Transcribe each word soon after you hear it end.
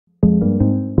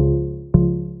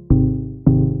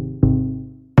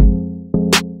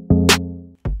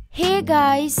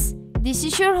guys, this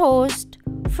is your host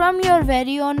from your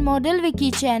very own model Wiki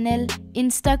channel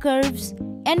Instacurves,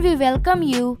 and we welcome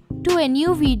you to a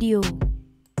new video.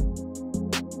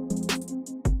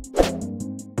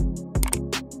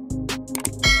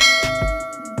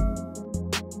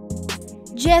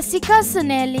 Jessica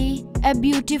Cinelli, a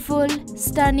beautiful,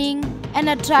 stunning and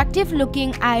attractive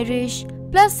looking Irish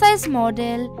plus-size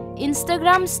model,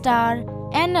 Instagram star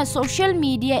and a social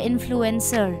media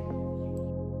influencer.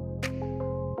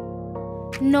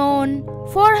 Known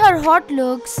for her hot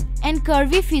looks and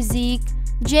curvy physique,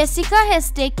 Jessica has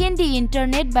taken the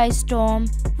internet by storm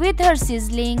with her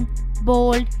sizzling,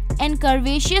 bold and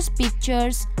curvaceous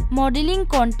pictures, modeling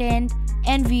content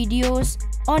and videos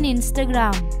on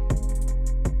Instagram.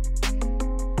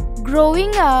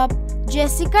 Growing up,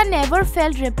 Jessica never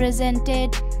felt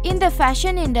represented in the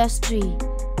fashion industry,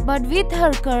 but with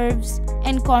her curves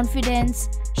and confidence,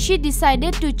 she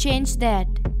decided to change that.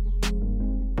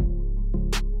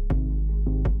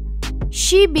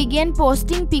 She began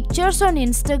posting pictures on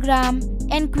Instagram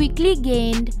and quickly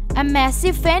gained a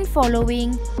massive fan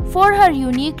following for her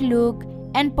unique look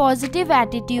and positive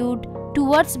attitude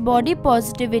towards body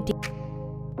positivity.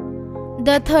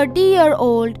 The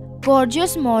 30-year-old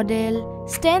gorgeous model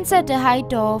stands at a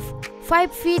height of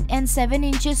 5 feet and 7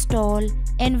 inches tall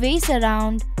and weighs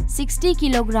around 60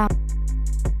 kilograms.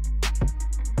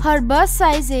 Her bust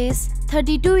size is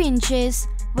 32 inches,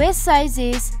 waist size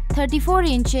is 34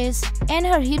 inches and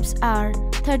her hips are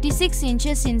 36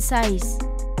 inches in size.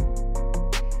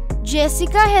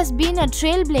 Jessica has been a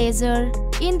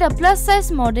trailblazer in the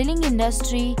plus-size modeling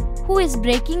industry who is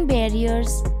breaking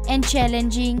barriers and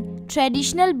challenging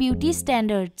traditional beauty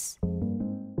standards.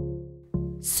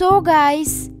 So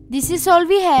guys, this is all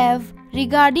we have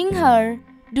regarding her.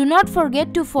 Do not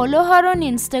forget to follow her on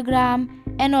Instagram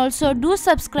and also do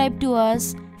subscribe to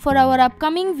us for our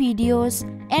upcoming videos,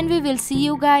 and we will see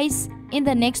you guys in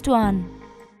the next one.